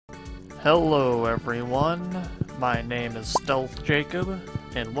Hello everyone, my name is StealthJacob,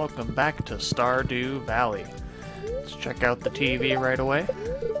 and welcome back to Stardew Valley. Let's check out the TV right away.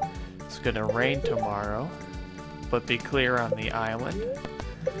 It's gonna rain tomorrow, but be clear on the island.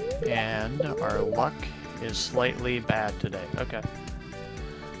 And our luck is slightly bad today. Okay.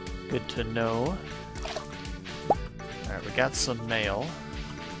 Good to know. Alright, we got some mail.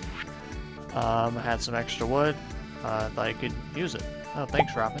 I had some extra wood. Thought I could use it. Oh,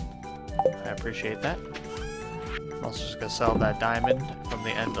 thanks, Robin. I appreciate that. I'm also just gonna sell that diamond from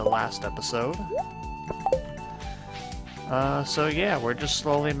the end of the last episode. So yeah, we're just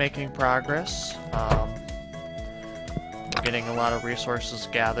slowly making progress. We're getting a lot of resources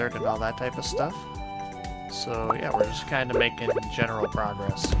gathered and all that type of stuff. So yeah, we're just kind of making general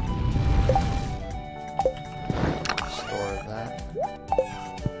progress. Store that.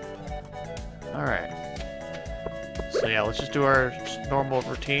 Alright. So yeah, let's just do our normal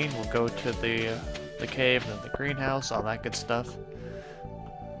routine. We'll go to the cave and then the greenhouse, all that good stuff.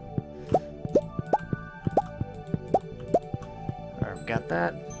 Alright, we got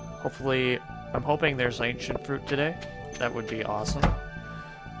that. Hopefully, I'm hoping there's ancient fruit today. That would be awesome.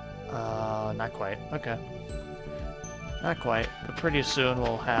 Not quite. Okay. Not quite, but pretty soon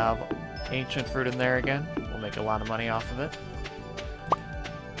we'll have ancient fruit in there again. We'll make a lot of money off of it.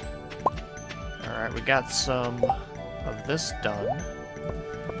 Alright, we got some of this done.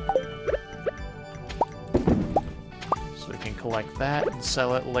 So we can collect that and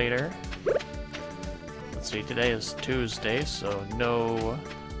sell it later. Let's see, today is Tuesday, so no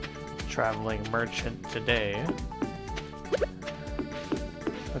traveling merchant today.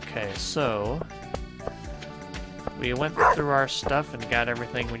 Okay, so we went through our stuff and got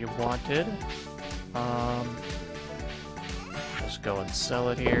everything we wanted. Let's go and sell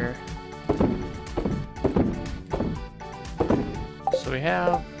it here. So we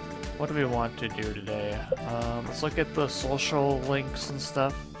have, what do we want to do today? Let's look at the social links and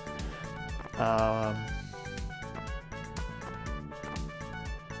stuff. So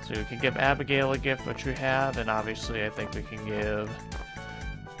we can give Abigail a gift, which we have, and obviously I think we can give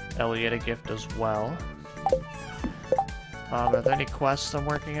Elliot a gift as well. Are there any quests I'm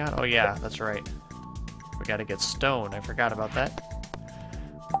working on? Oh yeah, that's right. We gotta get stone. I forgot about that.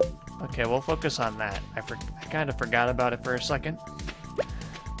 Okay, we'll focus on that. I kind of forgot about it for a second.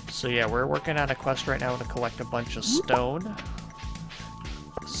 So yeah, we're working on a quest right now to collect a bunch of stone.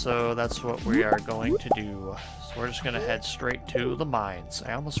 So that's what we are going to do. So we're just gonna head straight to the mines.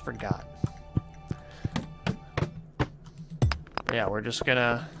 I almost forgot. But yeah, we're just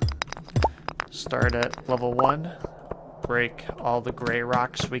gonna start at level 1. Break all the gray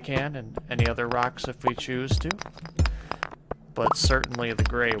rocks we can, and any other rocks if we choose to. But certainly the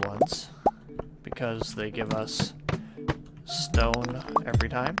gray ones, because they give us stone every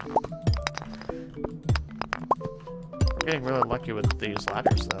time. We're getting really lucky with these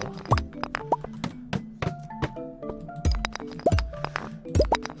ladders, though.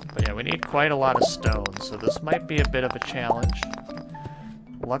 But yeah, we need quite a lot of stone, so this might be a bit of a challenge.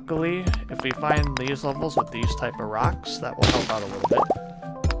 Luckily, if we find these levels with these type of rocks, that will help out a little bit.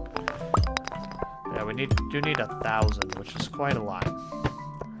 Yeah, we do need 1,000, which is quite a lot.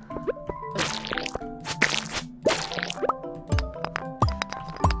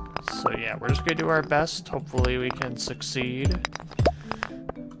 So yeah, we're just gonna do our best. Hopefully we can succeed.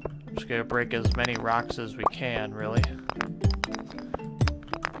 I'm just gonna break as many rocks as we can, really.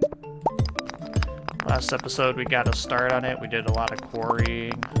 Last episode we got a start on it. We did a lot of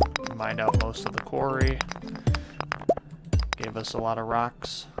quarrying, mined out most of the quarry. Gave us a lot of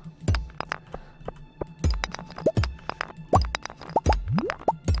rocks.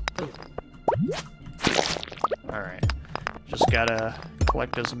 Alright. Just gotta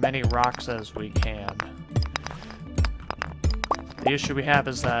collect as many rocks as we can. The issue we have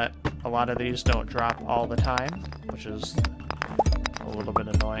is that a lot of these don't drop all the time, which is a little bit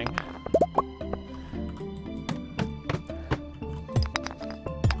annoying.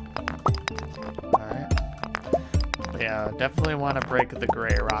 Yeah, definitely want to break the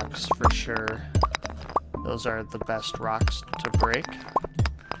gray rocks for sure. Those are the best rocks to break.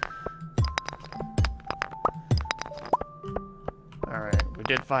 Alright, we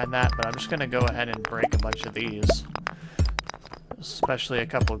did find that, but I'm just going to go ahead and break a bunch of these. Especially a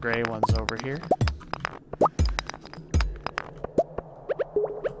couple gray ones over here.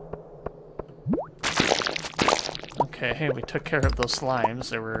 Okay, we took care of those slimes.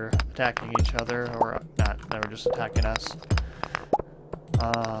 They were attacking each other, or not, they were just attacking us.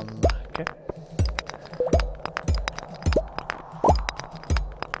 Okay.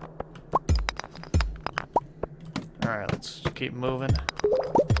 Alright, let's keep moving.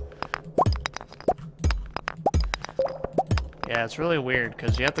 Yeah, it's really weird,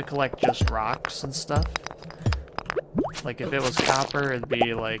 because you have to collect just rocks and stuff. Like, if it was copper, it'd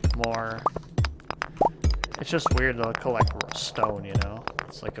be, like, more... It's just weird to collect stone, you know?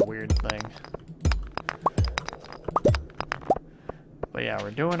 It's like a weird thing. But yeah,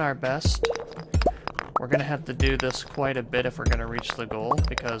 we're doing our best. We're gonna have to do this quite a bit if we're gonna reach the goal,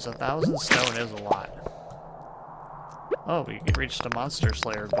 because 1,000 stone is a lot. Oh, we reached a Monster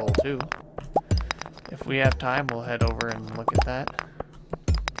Slayer goal, too. If we have time, we'll head over and look at that.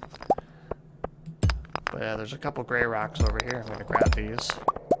 But yeah, there's a couple gray rocks over here. I'm gonna grab these.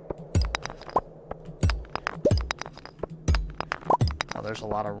 Oh, there's a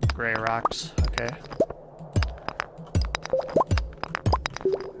lot of gray rocks. Okay.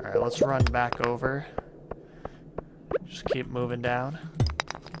 Alright, let's run back over. Just keep moving down.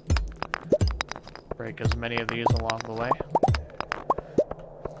 Break as many of these along the way.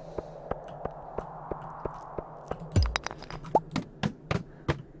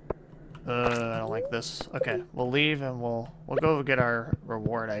 I don't like this. Okay, we'll leave and we'll go get our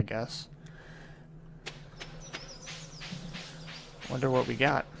reward, I guess. Wonder what we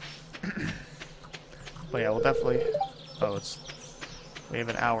got. But yeah, we'll definitely... Oh, we have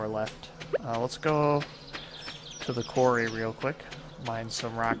an hour left. Let's go to the quarry real quick. Mine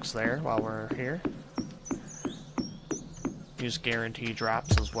some rocks there while we're here. Use guarantee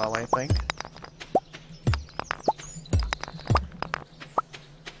drops as well, I think.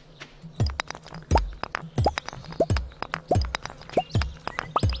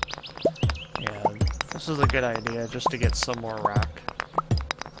 Yeah, this is a good idea, just to get some more rock.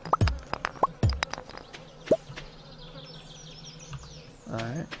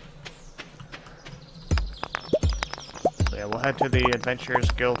 Alright. So yeah, we'll head to the Adventurers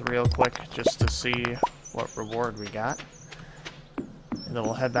Guild real quick just to see what reward we got. And then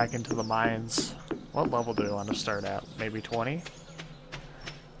we'll head back into the mines. What level do we want to start at? Maybe 20?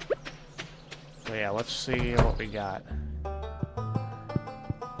 So yeah, let's see what we got.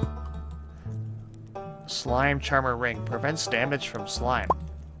 Slime Charmer Ring. Prevents damage from slime.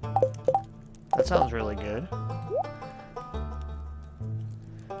 That sounds really good.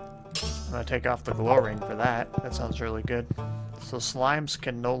 I'm gonna take off the glow ring for that. That sounds really good. So slimes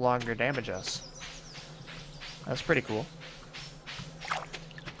can no longer damage us. That's pretty cool.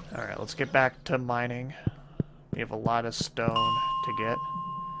 Alright, let's get back to mining. We have a lot of stone to get.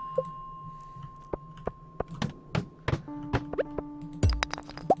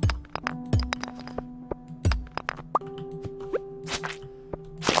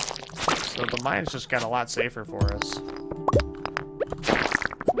 So the mines just got a lot safer for us.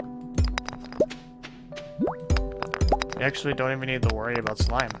 We actually don't even need to worry about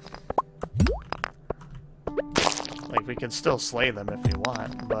slime. Like, we can still slay them if we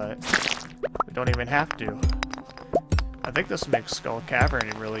want, but we don't even have to. I think this makes Skull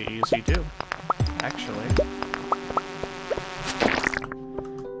Cavern really easy, too, actually.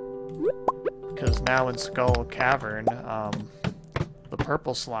 Because now in Skull Cavern, the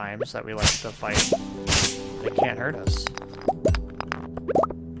purple slimes that we like to fight, they can't hurt us.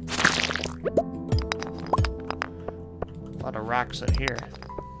 A lot of rocks in here.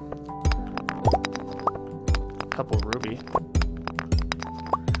 Couple ruby.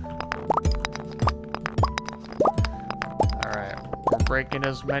 Alright, we're breaking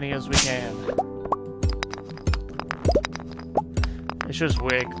as many as we can. It's just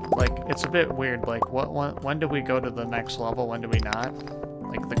weird, like, it's a bit weird, like, when do we go to the next level, when do we not?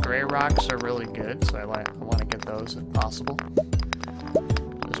 Like, the gray rocks are really good, so I want to get those if possible.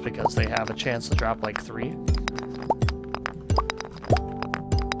 Just because they have a chance to drop, like, 3.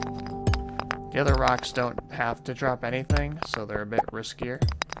 The other rocks don't have to drop anything, so they're a bit riskier.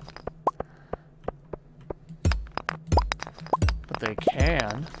 But they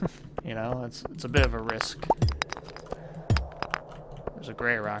can, you know, it's a bit of a risk. There's a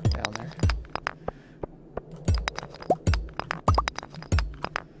gray rock down there.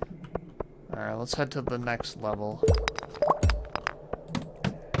 Alright, let's head to the next level.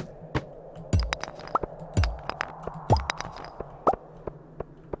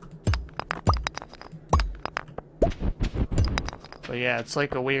 But yeah, it's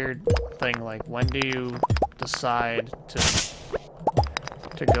like a weird thing, like, when do you decide to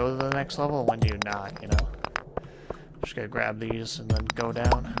go to the next level, when do you not, you know? Just gotta grab these and then go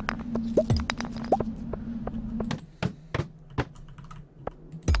down.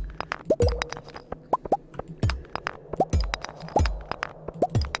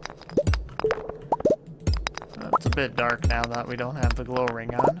 It's a bit dark now that we don't have the glow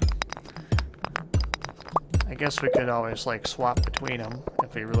ring on. I guess we could always, like, swap between them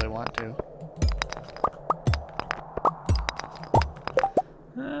if we really want to.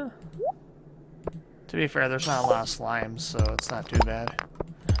 To be fair, there's not a lot of slimes, so it's not too bad.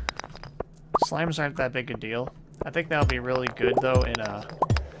 Slimes aren't that big a deal. I think that'll be really good though in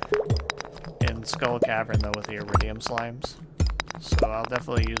Skull Cavern though with the iridium slimes. So I'll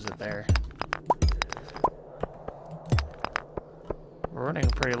definitely use it there. We're running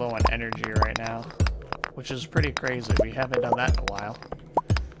pretty low on energy right now, which is pretty crazy. We haven't done that in a while.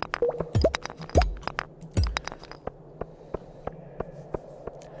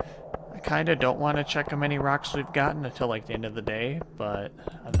 I kind of don't want to check how many rocks we've gotten until like the end of the day, but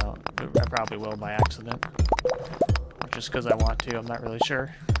I don't know. I probably will by accident. Or just because I want to, I'm not really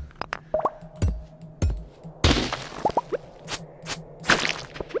sure.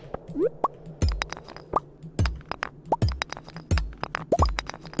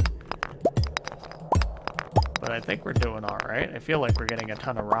 But I think we're doing alright. I feel like we're getting a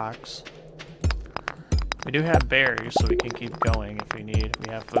ton of rocks. We do have berries, so we can keep going if we need.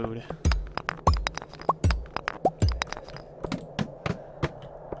 We have food.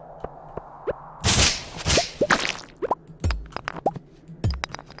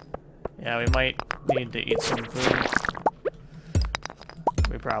 Yeah, we might need to eat some food.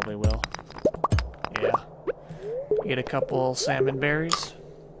 We probably will. Yeah. Eat a couple salmon berries.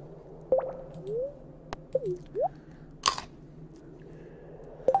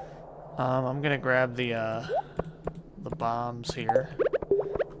 I'm gonna grab the bombs here.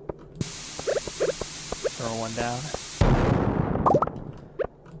 Throw one down.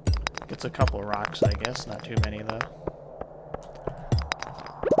 Gets a couple rocks, I guess. Not too many, though.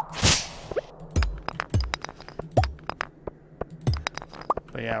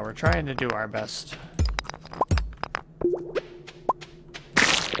 But yeah, we're trying to do our best.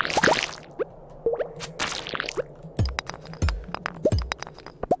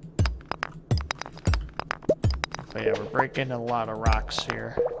 But yeah, we're breaking a lot of rocks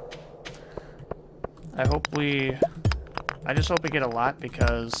here. I just hope we get a lot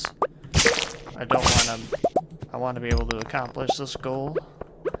because I want to be able to accomplish this goal.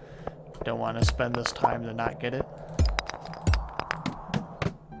 Don't want to spend this time to not get it.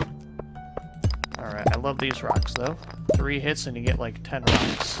 Alright, I love these rocks though. 3 hits and you get like 10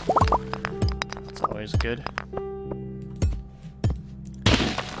 rocks. It's always good.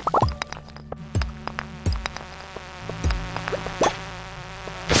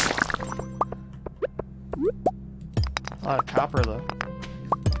 A lot of copper though.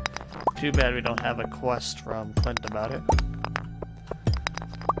 Too bad we don't have a quest from Clint about it.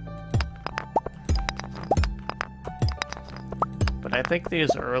 But I think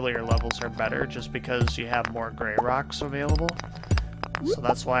these earlier levels are better just because you have more gray rocks available. So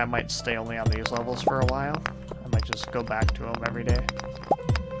that's why I might stay only on these levels for a while. I might just go back to them every day.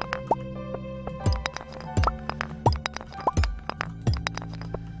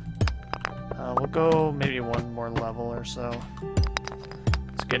 We'll go maybe one more level or so.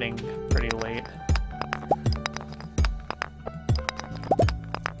 It's getting pretty late.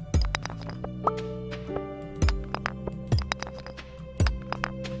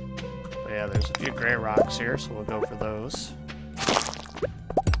 But yeah, there's a few gray rocks here, so we'll go for those.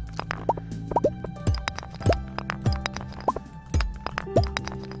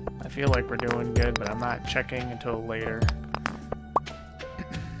 I feel like we're doing good, but I'm not checking until later.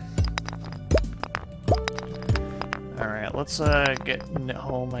 Alright, let's get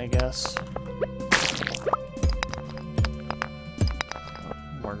home, I guess. Oh,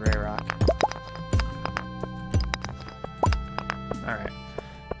 more gray rock. Alright.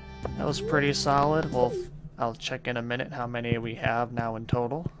 That was pretty solid. I'll check in a minute how many we have now in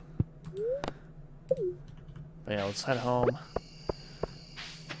total. But yeah, let's head home.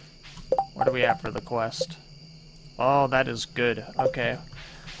 What do we have for the quest? Oh, that is good. Okay.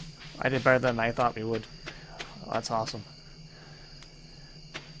 I did better than I thought we would. That's awesome.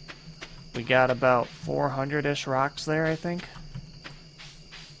 We got about 400-ish rocks there, I think.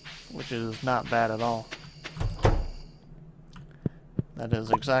 Which is not bad at all. That is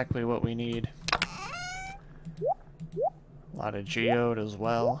exactly what we need. A lot of geode as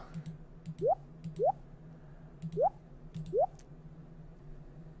well.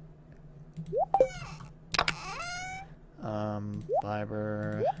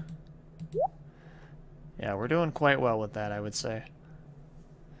 Fiber. Yeah, we're doing quite well with that, I would say.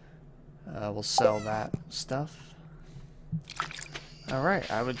 We'll sell that stuff. Alright,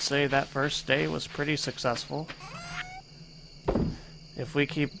 I would say that first day was pretty successful. If we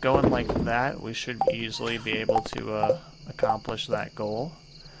keep going like that, we should easily be able to accomplish that goal.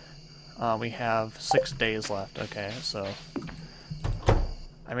 We have 6 days left, okay, so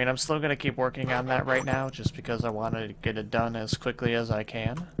I mean, I'm still gonna keep working on that right now, just because I want to get it done as quickly as I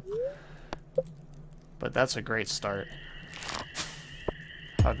can. But that's a great start.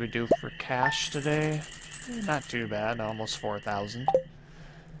 How'd we do for cash today? Not too bad, almost 4,000.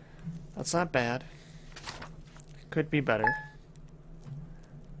 That's not bad. Could be better.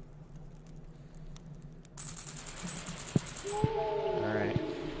 Alright.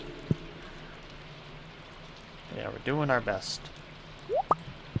 Yeah, we're doing our best.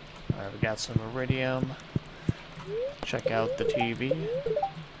 Alright, we got some iridium. Check out the TV.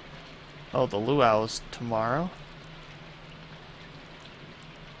 Oh, the luau is tomorrow.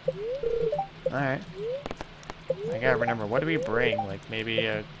 Alright. I gotta remember, what do we bring? Like, maybe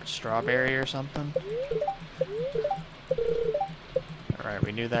a strawberry or something? Alright,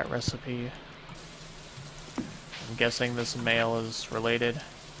 we knew that recipe. I'm guessing this mail is related.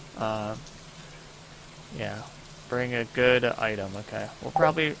 Yeah. Bring a good item, okay. We'll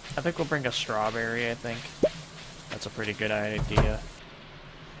probably... I think we'll bring a strawberry, I think. That's a pretty good idea.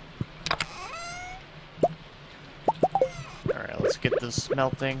 Alright, let's get this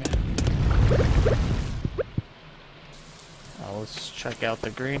melting. Let's check out the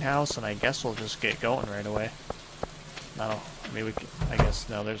greenhouse, and I guess we'll just get going right away. No, I mean, I guess,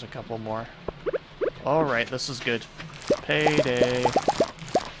 no, there's a couple more. Alright, this is good. Payday.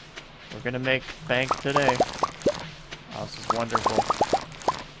 We're gonna make bank today. Oh, this is wonderful.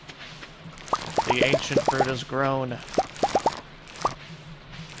 The ancient fruit has grown.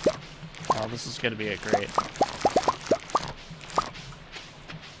 Oh, this is gonna be great.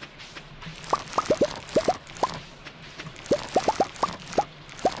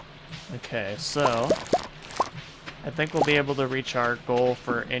 Okay, so I think we'll be able to reach our goal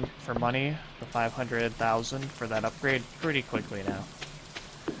for money, the 500,000 for that upgrade, pretty quickly now.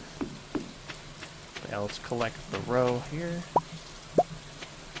 Yeah, let's collect the row here.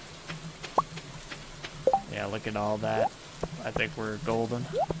 Yeah, look at all that. I think we're golden.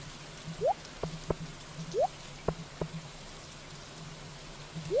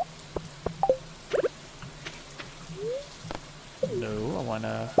 No, I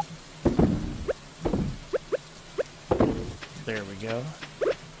wanna... There we go.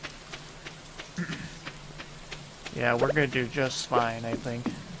 Yeah, we're gonna do just fine, I think.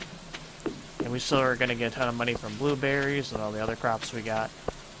 And we still are gonna get a ton of money from blueberries and all the other crops we got.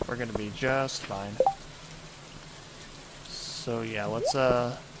 We're gonna be just fine. So yeah, let's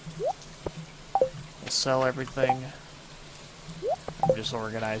sell everything. Just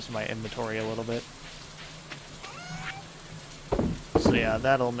organize my inventory a little bit. So yeah,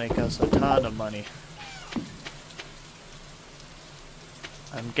 that'll make us a ton of money.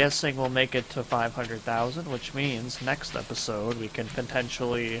 I'm guessing we'll make it to 500,000, which means next episode we can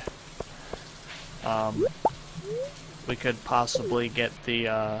potentially, we could possibly get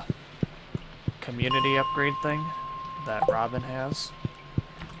the community upgrade thing that Robin has.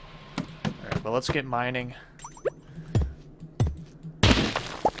 Alright, but let's get mining.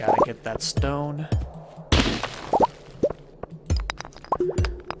 Gotta get that stone.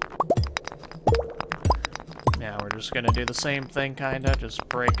 Yeah, we're just gonna do the same thing, kinda. Just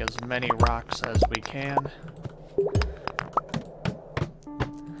break as many rocks as we can.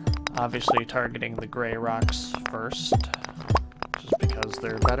 Obviously targeting the gray rocks first, just because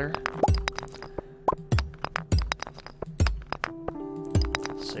they're better.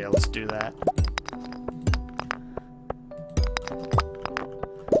 So yeah, let's do that.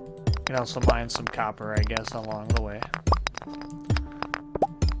 You can also mine some copper, I guess, along the way.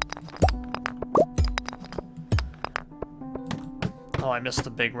 Oh, I missed the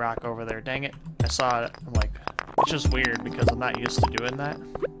big rock over there. Dang it. I saw it. I'm like, it's just weird because I'm not used to doing that.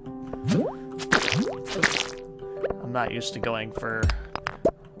 I'm not used to going for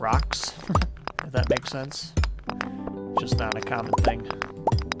rocks, if that makes sense. Just not a common thing.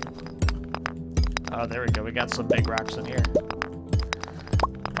 Oh, there we go. We got some big rocks in here.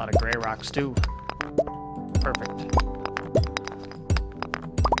 A lot of gray rocks, too. Perfect.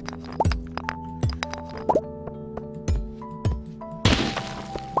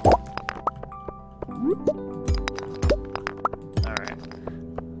 Alright.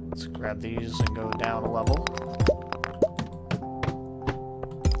 Let's grab these and go down a level.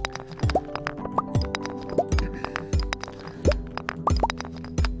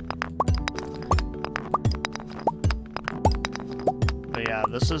 But yeah,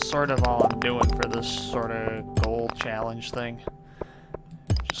 this is sort of all I'm doing for this sort of goal challenge thing.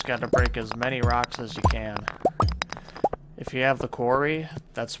 Just gotta break as many rocks as you can. If you have the quarry,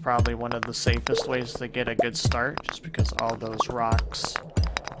 that's probably one of the safest ways to get a good start, just because all those rocks,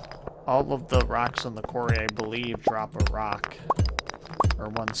 all of the rocks in the quarry, I believe, drop a rock. or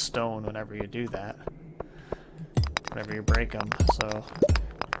 1 stone whenever you do that. Whenever you break them, so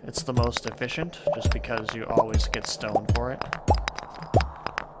it's the most efficient, just because you always get stone for it.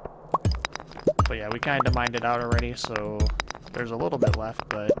 But yeah, we kind of mined it out already, so there's a little bit left,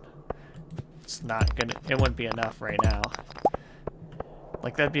 but it's not gonna, it wouldn't be enough right now.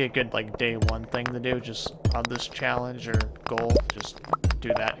 Like, that'd be a good, like, day 1 thing to do, just on this challenge or goal, just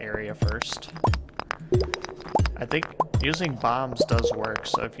do that area first. I think using bombs does work,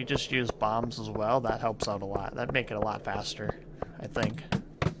 so if you just use bombs as well, that helps out a lot. That'd make it a lot faster, I think.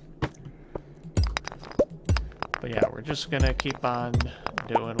 But yeah, we're just gonna keep on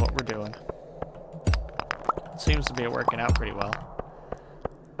doing what we're doing. It seems to be working out pretty well.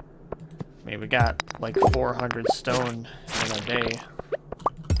 I mean, we got like 400 stone in a day,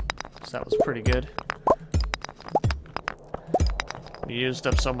 so that was pretty good. We used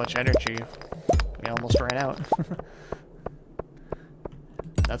up so much energy, we almost ran out.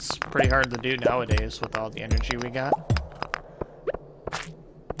 That's pretty hard to do nowadays with all the energy we got.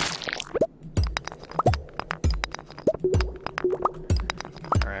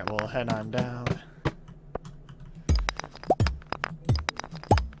 Alright, we'll head on down.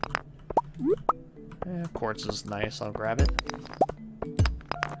 Yeah, quartz is nice, I'll grab it.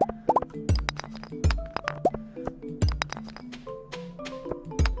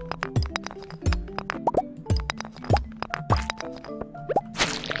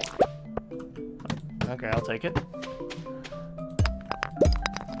 Okay, I'll take it.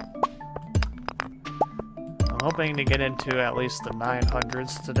 I'm hoping to get into at least the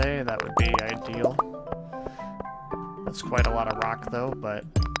 900s today. That would be ideal. That's quite a lot of rock though, but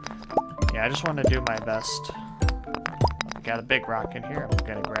yeah, I just want to do my best. I got a big rock in here. I'm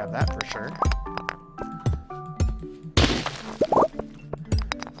gonna grab that for sure.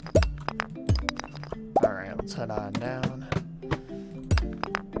 Alright, let's head on down.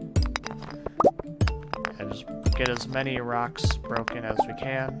 Get as many rocks broken as we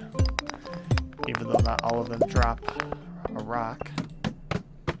can, even though not all of them drop a rock.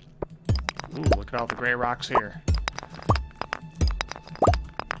 Ooh, look at all the gray rocks here.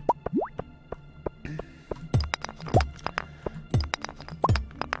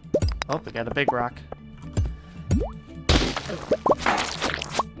 Oh, we got a big rock.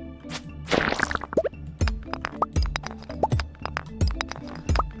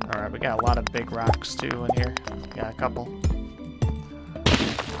 Alright, we got a lot of big rocks too in here. Got a couple.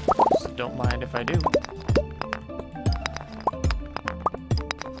 So don't mind if I do.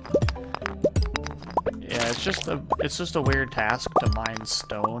 Yeah, it's just a weird task to mine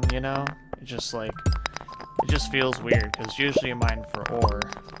stone, you know? It's just like, it just feels weird, because usually you mine for ore.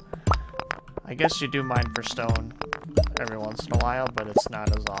 I guess you do mine for stone every once in a while, but it's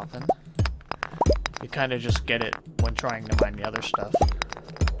not as often. You kind of just get it when trying to mine the other stuff.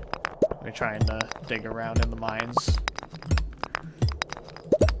 We're trying to dig around in the mines.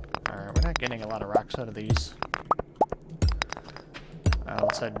 Alright, we're not getting a lot of rocks out of these.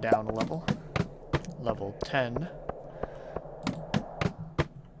 Let's head down a level. Level 10.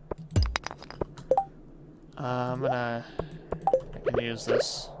 I can use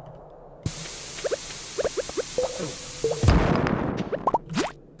this.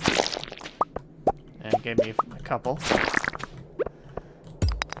 And it gave me a couple.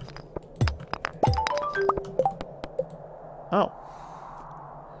 Oh.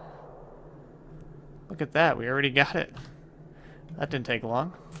 Look at that, we already got it. That didn't take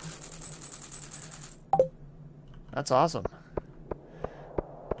long. That's awesome.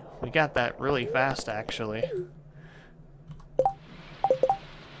 We got that really fast, actually.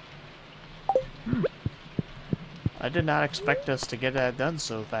 I did not expect us to get that done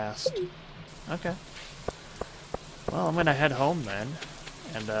so fast. Okay. Well, I'm gonna head home then,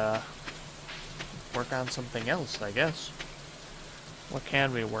 and work on something else, I guess. What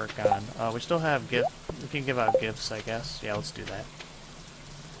can we work on? We still have we can give out gifts, I guess. Yeah, let's do that.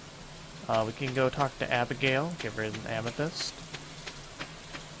 We can go talk to Abigail, give her an amethyst.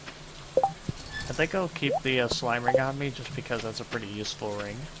 I think I'll keep the slime ring on me just because that's a pretty useful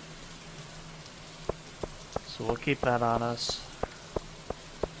ring. So we'll keep that on us.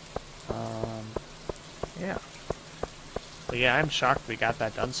 Yeah. But yeah, I'm shocked we got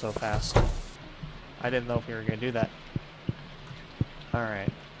that done so fast. I didn't know if we were going to do that.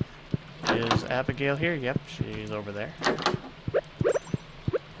 Alright. Is Abigail here? Yep, she's over there.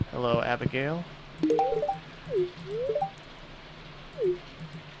 Hello, Abigail.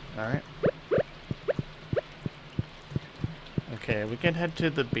 Alright. Okay, we can head to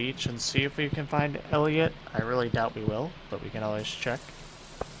the beach and see if we can find Elliot. I really doubt we will, but we can always check.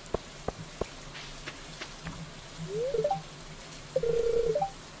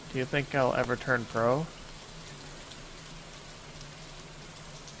 Do you think I'll ever turn pro?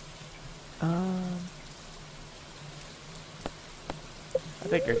 I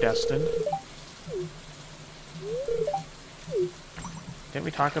think you're destined. Didn't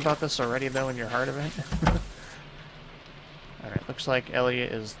we talk about this already, though, in your heart event? Alright, looks like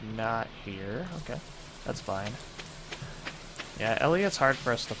Elliot is not here. Okay, that's fine. Yeah, Elliot's hard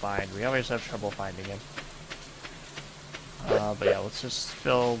for us to find. We always have trouble finding him. But yeah, let's just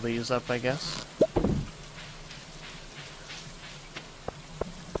fill these up, I guess.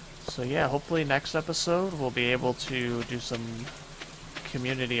 So yeah, hopefully next episode we'll be able to do some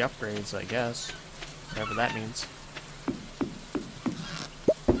community upgrades, I guess. Whatever that means.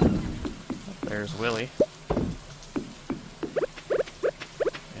 There's Willie.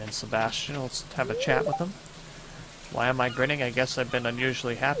 And Sebastian, let's have a chat with him. Why am I grinning? I guess I've been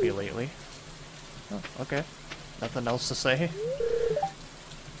unusually happy lately. Oh, okay. Nothing else to say.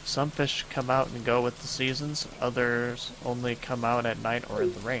 Some fish come out and go with the seasons, others only come out at night or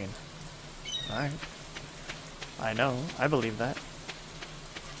in the rain. Alright. I know, I believe that.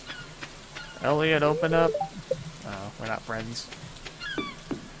 Elliot, open up. Oh, we're not friends.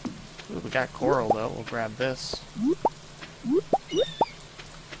 Ooh, we got coral though, we'll grab this.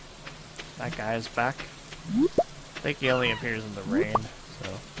 That guy's back. I think he only appears in the rain,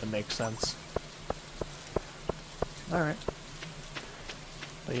 so it makes sense. Alright.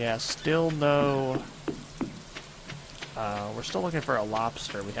 But yeah, still no... we're still looking for a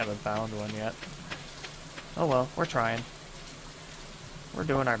lobster. We haven't found one yet. Oh well, we're trying. We're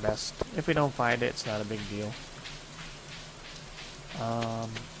doing our best. If we don't find it, it's not a big deal.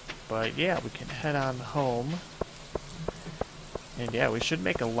 But yeah, we can head on home. And yeah, we should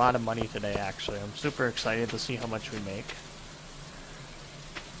make a lot of money today, actually. I'm super excited to see how much we make.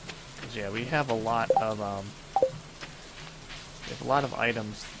 Because yeah, we have a lot of,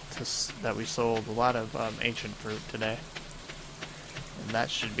 items that we sold, a lot of ancient fruit today. And that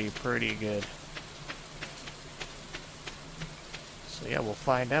should be pretty good. So yeah, we'll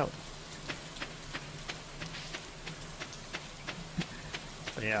find out.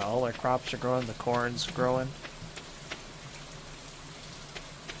 But yeah, all our crops are growing, the corn's growing.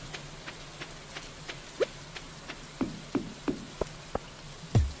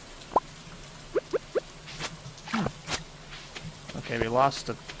 Okay, we lost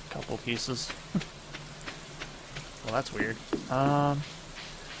a couple pieces. Well, that's weird. We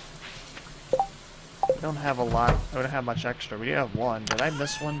don't have a lot. We don't have much extra. We do have one. Did I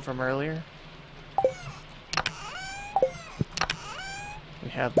miss one from earlier? We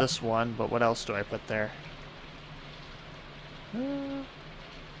have this one, but what else do I put there? We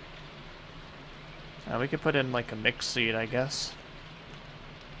could put in like a mixed seed, I guess.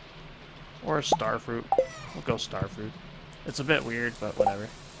 Or a starfruit. We'll go starfruit. It's a bit weird, but whatever.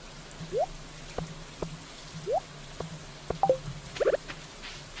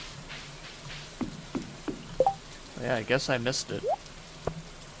 Yeah, I guess I missed it.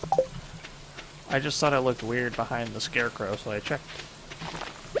 I just thought it looked weird behind the scarecrow, so I checked.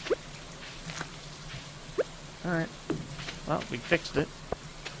 Alright. Well, we fixed it.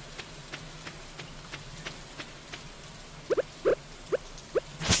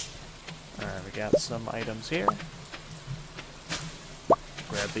 Alright, we got some items here.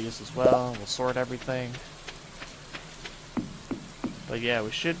 Grab these as well. We'll sort everything. But yeah, we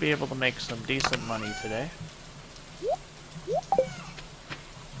should be able to make some decent money today.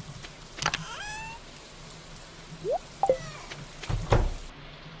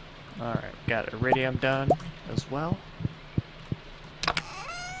 Alright, got iridium done as well.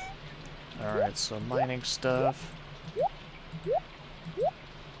 Alright, so mining stuff.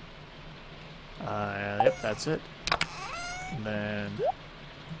 Yep, that's it. And then...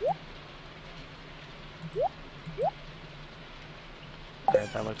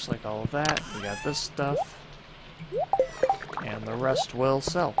 Alright, that looks like all of that. We got this stuff. And the rest will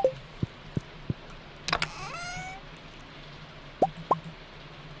sell.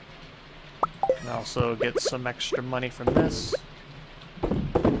 Can also get some extra money from this.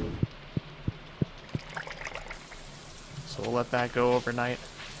 So we'll let that go overnight.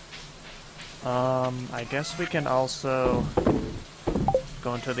 I guess we can also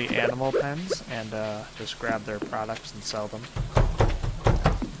go into the animal pens and just grab their products and sell them.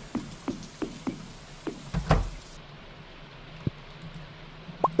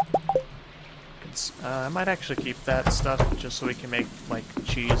 I might actually keep that stuff just so we can make, like,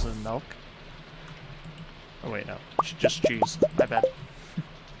 cheese and milk. Oh wait, no. Just cheese. My bad.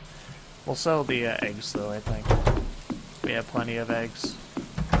 We'll sell the eggs, though, I think. We have plenty of eggs.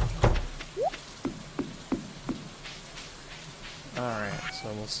 Alright, so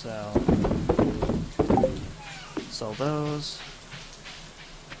we'll sell those.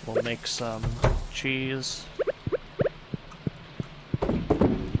 We'll make some cheese.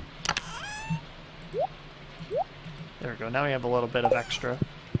 There we go, now we have a little bit of extra.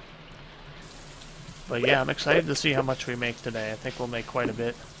 But yeah, I'm excited to see how much we make today. I think we'll make quite a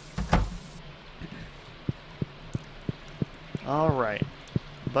bit. Alright.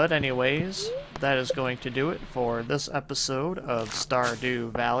 But anyways, that is going to do it for this episode of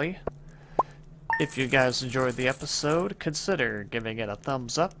Stardew Valley. If you guys enjoyed the episode, consider giving it a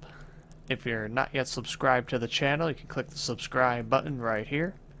thumbs up. If you're not yet subscribed to the channel, you can click the subscribe button right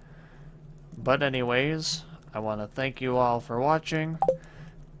here. But anyways, I want to thank you all for watching.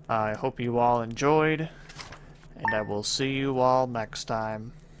 I hope you all enjoyed, and I will see you all next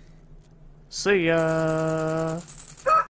time. See ya!